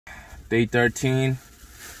Day 13.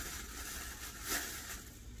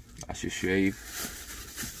 I should shave.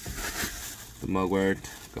 The mugwort,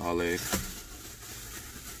 garlic.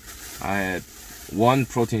 I had one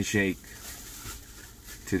protein shake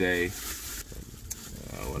today.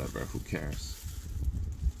 Whatever, who cares?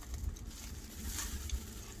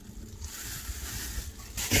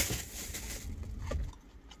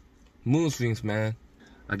 Mood swings, man.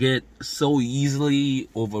 I get so easily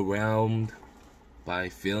overwhelmed by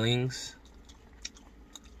feelings.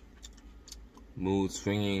 Mood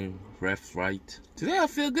swinging, left, right. Today I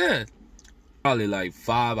feel good. Probably like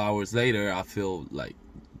 5 hours later, I feel like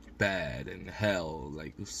bad and hell,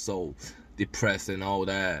 like so depressed and all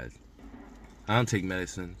that. I don't take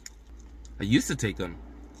medicine. I used to take them,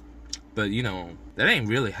 but you know, that ain't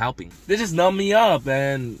really helping. They just numb me up,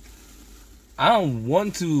 and I don't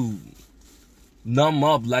want to numb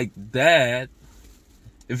up like that.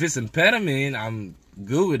 If it's amphetamine, I'm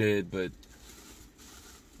good with it, but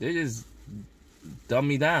they just dumb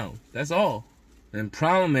me down. That's all. And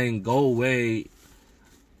problem ain't go away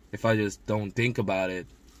if I just don't think about it.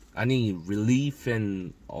 I need relief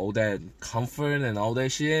and all that comfort and all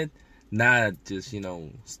that shit, not just, you know,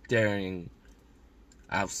 staring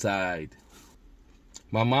outside.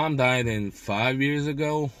 My mom died 5 years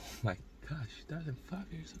ago. My gosh, she died 5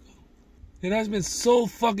 years ago. It has been so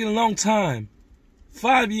fucking long time.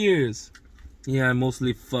 5 years. Yeah, I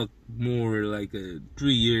mostly fucked more like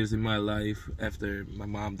 3 years in my life after my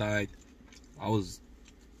mom died. I was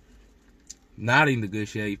not in the good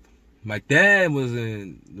shape. My dad was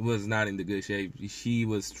not in the good shape. She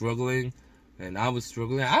was struggling, and I was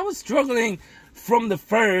struggling. I was struggling from the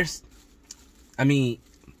first. I mean,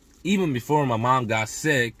 even before my mom got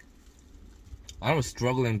sick, I was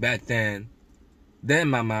struggling back then. Then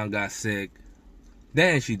my mom got sick.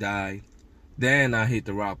 Then she died. Then I hit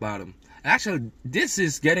the rock bottom. Actually, this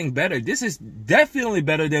is getting better. This is definitely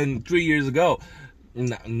better than 3 years ago.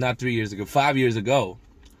 Not 3 years ago. 5 years ago.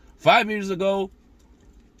 5 years ago,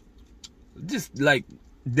 just like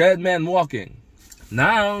dead man walking.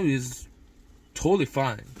 Now is totally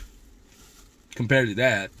fine compared to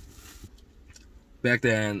that. Back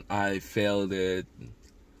then, I failed at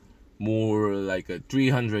more like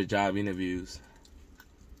 300 job interviews.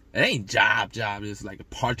 It ain't job, it's like a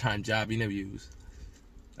part-time job interviews.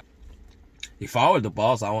 If I were the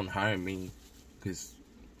boss, I wouldn't hire me, because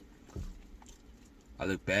I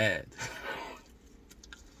look bad.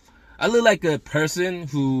 I look like a person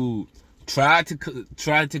who tried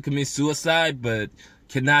to commit suicide, but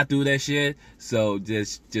cannot do that shit. So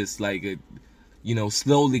just like you know,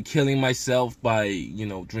 slowly killing myself by, you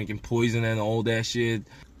know, drinking poison and all that shit.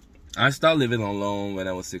 I started living alone when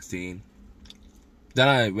I was 16. Then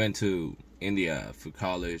I went to India for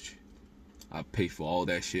college. I paid for all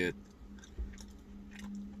that shit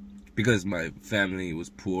because my family was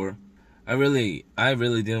poor. I really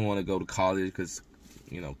didn't want to go to college because,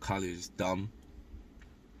 you know, college is dumb.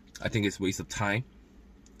 I think it's a waste of time.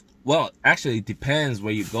 Well, actually, it depends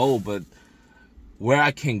where you go, but where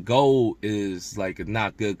I can go is like a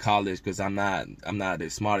not good college because I'm not the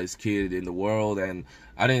smartest kid in the world, and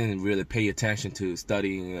I didn't really pay attention to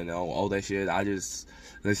studying and all that shit. I just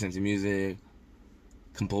listened to music,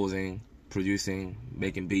 composing, producing,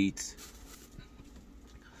 making beats.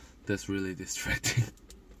 That's really distracting.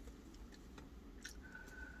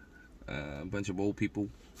 A bunch of old people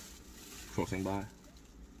crossing by.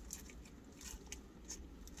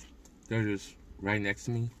 They're just right next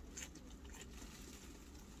to me,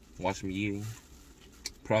 watching me eating.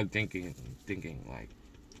 Probably thinking like,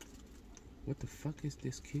 what the fuck is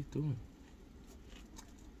this kid doing?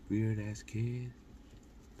 Weird ass kid.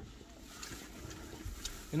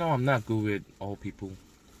 You know, I'm not good with all people.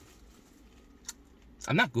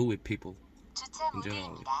 I'm not good with people in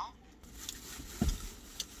general.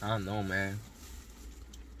 I don't know, man.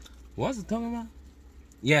 What was I talking about?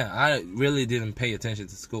 Yeah, I really didn't pay attention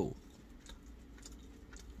to school.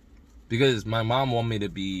 Because my mom wanted me to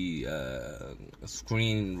be a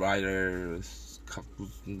screenwriter,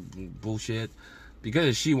 bullshit.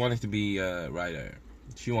 Because she wanted to be a writer.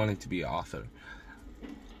 She wanted to be an author.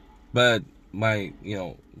 But my, you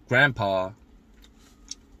know, grandpa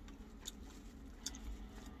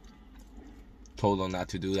told her not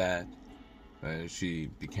to do that. And she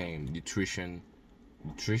became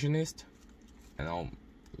nutritionist. And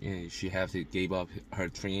you know, she had to give up her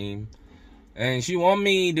dream. And she want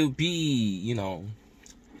me to be, you know,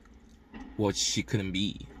 what she couldn't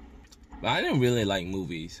be. But I didn't really like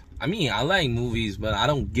movies. I mean, I like movies, but I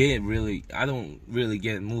don't really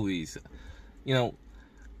get movies. You know,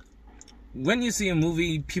 when you see a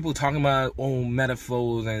movie, people talking about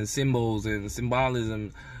metaphors and symbols and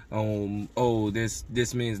symbolism, oh,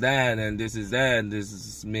 this means that, and this is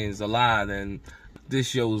that, means a lot, and this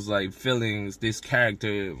shows like feelings, this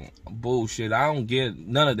character, bullshit. I don't get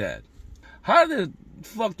none of that. How the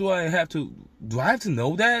fuck do I have to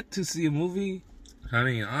know that to see a movie? I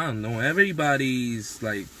mean, I don't know. Everybody's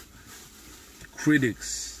like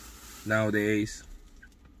critics nowadays.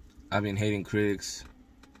 I've been hating critics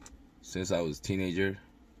since I was a teenager.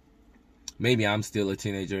 Maybe I'm still a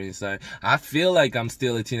teenager inside. I feel like I'm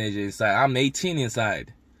still a teenager inside. I'm 18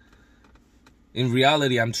 inside. In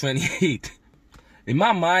reality, I'm 28. In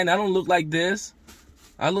my mind, I don't look like this.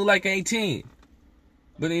 I look like 18.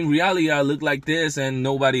 But in reality, I look like this and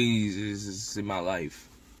nobody is in my life.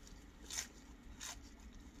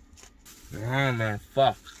 Oh man,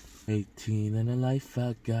 fuck. 18 and a life,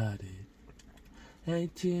 I got it.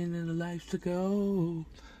 18 and a life to go.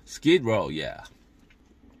 Skid Row, yeah.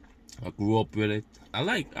 I grew up with it.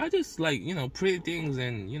 I just like, you know, pretty things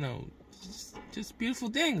and, you know, just beautiful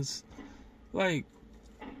things. Like,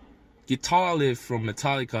 Guitar Lift from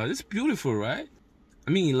Metallica. It's beautiful, right?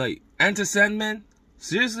 I mean, like, Enter Sandman?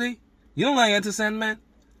 Seriously? You don't like Enter Sandman?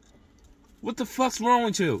 What the fuck's wrong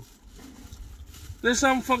with you? There's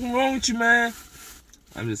something fucking wrong with you, man.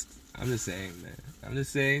 I'm just saying, man. I'm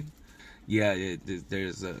just saying. Yeah,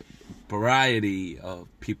 there's a variety of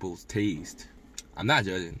people's taste. I'm not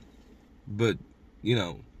judging. But, you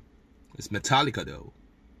know, it's Metallica, though.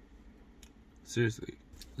 Seriously.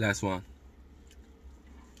 Last one.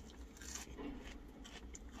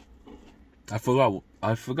 I forgot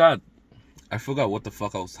what the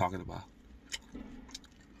fuck I was talking about.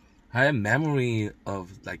 I had a memory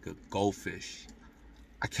of like a goldfish.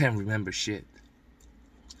 I can't remember shit.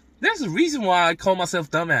 There's a reason why I call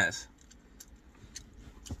myself dumbass.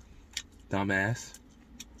 Dumbass.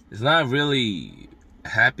 It's not really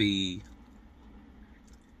happy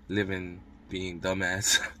living being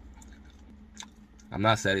dumbass. I'm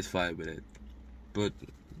not satisfied with it. But,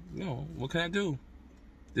 you know, what can I do?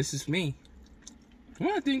 This is me.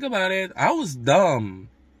 When I think about it, I was dumb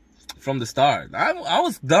from the start. I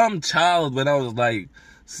was dumb child when I was like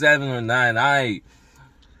 7 or 9. I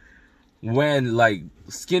went like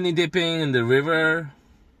skinny dipping in the river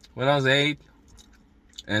when I was 8.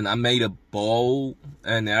 And I made a bow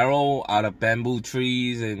and arrow out of bamboo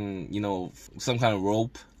trees and, you know, some kind of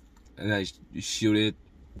rope. And I shoot it.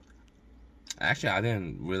 Actually, I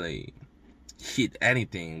didn't really hit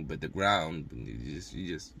anything but the ground. You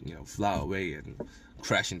just, you know, fly away and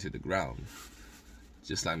crash into the ground.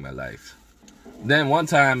 Just like my life. Then one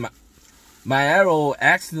time, my arrow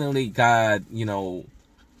accidentally got, you know,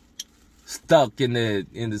 stuck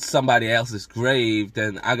in somebody else's grave.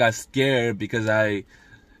 Then I got scared because I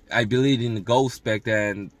believed in the ghost back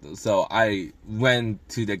then, so I went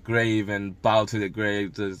to the grave and bowed to the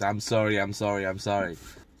grave. Just, I'm sorry.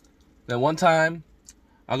 Then one time,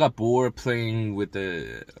 I got bored playing with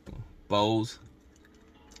the bows.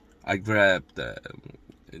 I grabbed,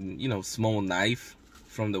 you know, small knife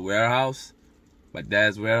from the warehouse, my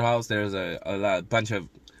dad's warehouse. There's a bunch of,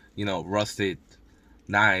 you know, rusted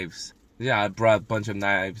knives. Yeah, I brought a bunch of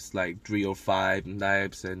knives, like 3 or 5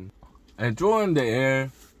 knives, and throw in the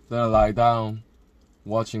air. Then I lie down,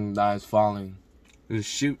 watching knives falling.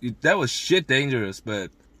 That was shit dangerous,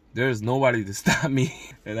 but there's nobody to stop me,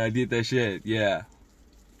 and I did that shit. Yeah,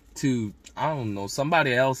 to I don't know,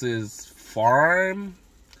 somebody else's farm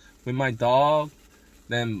with my dog.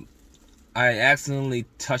 Then I accidentally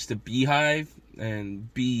touched a beehive,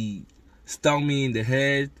 and bee stung me in the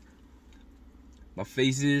head. My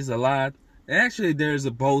faces a lot. And actually, there's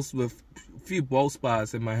a few bald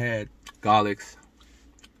spots in my head. Garlics.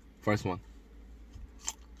 First one.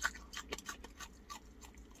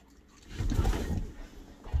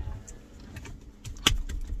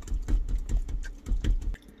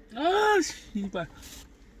 Oh, shit.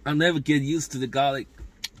 I'll never get used to the garlic.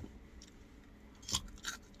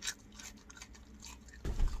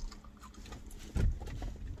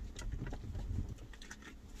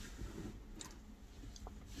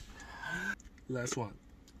 Last one.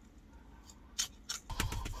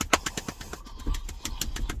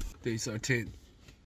 These are 10.